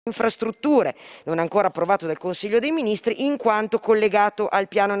infrastrutture, non ancora approvato dal Consiglio dei Ministri in quanto collegato al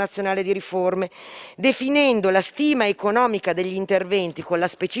Piano Nazionale di Riforme, definendo la stima economica degli interventi con la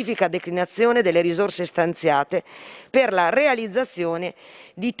specifica declinazione delle risorse stanziate per la realizzazione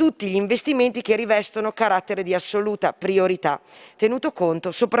di tutti gli investimenti che rivestono carattere di assoluta priorità, tenuto conto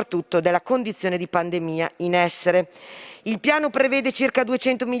soprattutto della condizione di pandemia in essere. Il piano prevede circa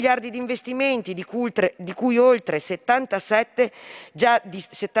 200 miliardi di investimenti, di cui oltre 77 già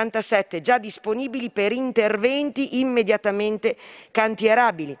disponibili per interventi immediatamente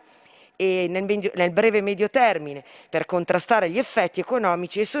cantierabili e nel breve e medio termine per contrastare gli effetti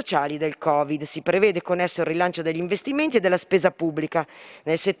economici e sociali del Covid. Si prevede con esso il rilancio degli investimenti e della spesa pubblica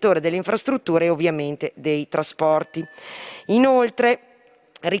nel settore delle infrastrutture e ovviamente dei trasporti. Inoltre,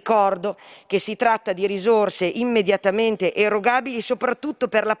 ricordo che si tratta di risorse immediatamente erogabili soprattutto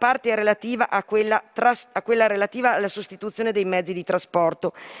per la parte relativa a quella relativa alla sostituzione dei mezzi di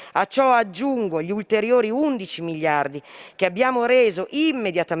trasporto. A ciò aggiungo gli ulteriori 11 miliardi che abbiamo reso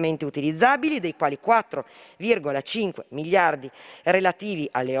immediatamente utilizzabili, dei quali 4,5 miliardi relativi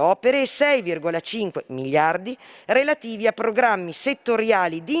alle opere e 6,5 miliardi relativi a programmi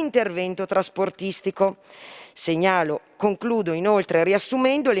settoriali di intervento trasportistico. Concludo inoltre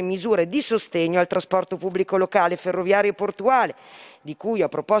riassumendo le misure di sostegno al trasporto pubblico locale, ferroviario e portuale, di cui ho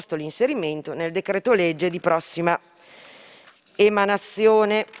proposto l'inserimento nel decreto legge di prossima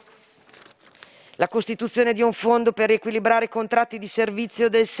emanazione. La costituzione di un fondo per riequilibrare i contratti di servizio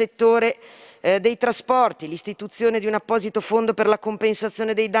del settore dei trasporti, l'istituzione di un apposito fondo per la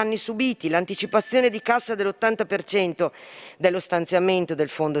compensazione dei danni subiti, l'anticipazione di cassa dell'80% dello stanziamento del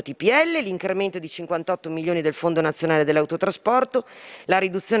fondo TPL, l'incremento di 58 milioni del Fondo Nazionale dell'Autotrasporto, la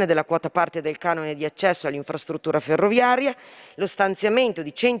riduzione della quota parte del canone di accesso all'infrastruttura ferroviaria, lo stanziamento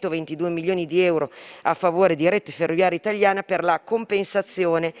di 122 milioni di euro a favore di Rete Ferroviaria Italiana per la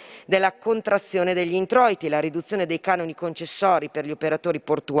compensazione della contrazione degli introiti, la riduzione dei canoni concessori per gli operatori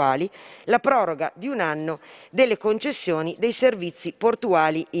portuali, la proroga di un anno delle concessioni dei servizi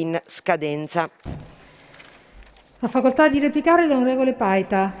portuali in scadenza. Ha facoltà di replicare l'onorevole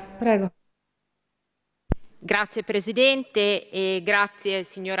Paita. Prego. Grazie Presidente e grazie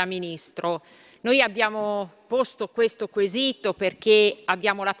signora Ministro. Noi abbiamo posto questo quesito perché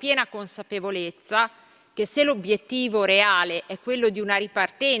abbiamo la piena consapevolezza che se l'obiettivo reale è quello di una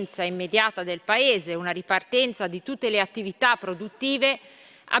ripartenza immediata del Paese, una ripartenza di tutte le attività produttive,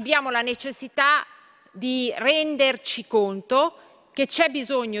 abbiamo la necessità di renderci conto che c'è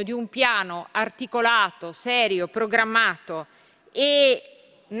bisogno di un piano articolato, serio, programmato e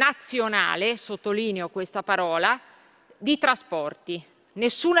nazionale, sottolineo questa parola, di trasporti.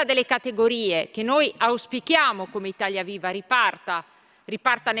 Nessuna delle categorie che noi auspichiamo come Italia Viva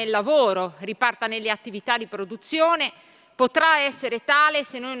riparta nel lavoro, riparta nelle attività di produzione, potrà essere tale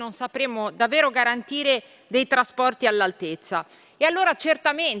se noi non sapremo davvero garantire dei trasporti all'altezza. E allora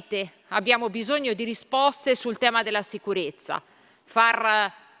certamente abbiamo bisogno di risposte sul tema della sicurezza,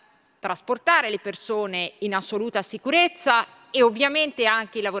 far trasportare le persone in assoluta sicurezza e ovviamente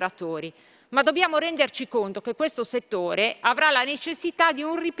anche i lavoratori. Ma dobbiamo renderci conto che questo settore avrà la necessità di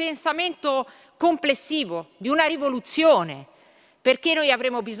un ripensamento complessivo, di una rivoluzione, perché noi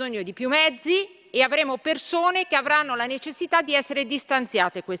avremo bisogno di più mezzi e avremo persone che avranno la necessità di essere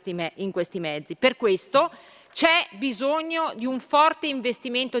distanziate in questi mezzi. Per questo c'è bisogno di un forte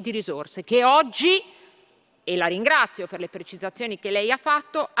investimento di risorse che oggi, e la ringrazio per le precisazioni che lei ha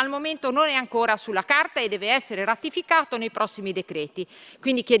fatto, al momento non è ancora sulla carta e deve essere ratificato nei prossimi decreti.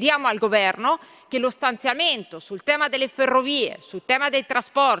 Quindi chiediamo al Governo che lo stanziamento sul tema delle ferrovie, sul tema dei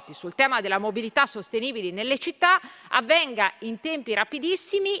trasporti, sul tema della mobilità sostenibili nelle città avvenga in tempi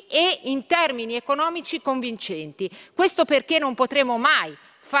rapidissimi e in termini economici convincenti. Questo perché non potremo mai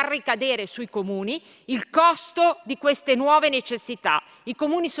far ricadere sui comuni il costo di queste nuove necessità. I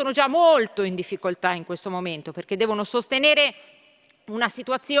comuni sono già molto in difficoltà in questo momento perché devono sostenere una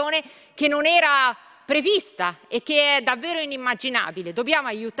situazione che non era prevista e che è davvero inimmaginabile. Dobbiamo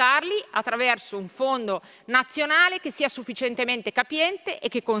aiutarli attraverso un fondo nazionale che sia sufficientemente capiente e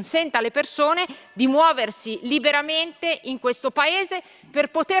che consenta alle persone di muoversi liberamente in questo Paese per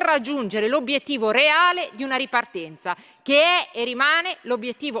poter raggiungere l'obiettivo reale di una ripartenza, che è e rimane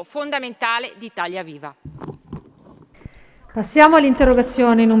l'obiettivo fondamentale di Italia Viva. Passiamo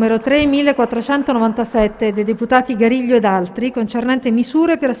all'interrogazione numero 3497 dei deputati Gariglio ed altri, concernente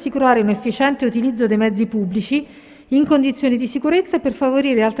misure per assicurare un efficiente utilizzo dei mezzi pubblici in condizioni di sicurezza e per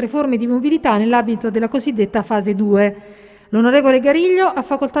favorire altre forme di mobilità nell'ambito della cosiddetta fase 2. L'onorevole Gariglio ha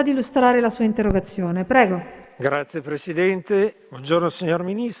facoltà di illustrare la sua interrogazione. Prego. Grazie Presidente, buongiorno signor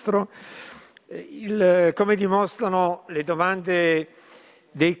Ministro. Come dimostrano le domande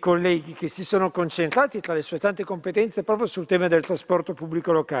dei colleghi che si sono concentrati tra le sue tante competenze proprio sul tema del trasporto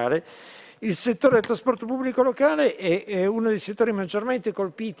pubblico locale. Il settore del trasporto pubblico locale è uno dei settori maggiormente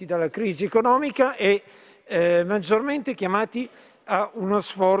colpiti dalla crisi economica e maggiormente chiamati a uno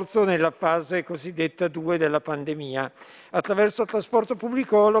sforzo nella fase cosiddetta 2 della pandemia. Attraverso il trasporto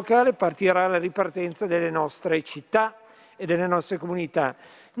pubblico locale partirà la ripartenza delle nostre città e delle nostre comunità.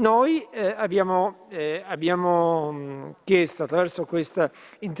 Noi abbiamo chiesto attraverso questa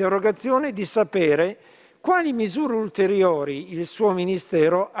interrogazione di sapere quali misure ulteriori il suo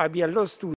Ministero abbia allo studio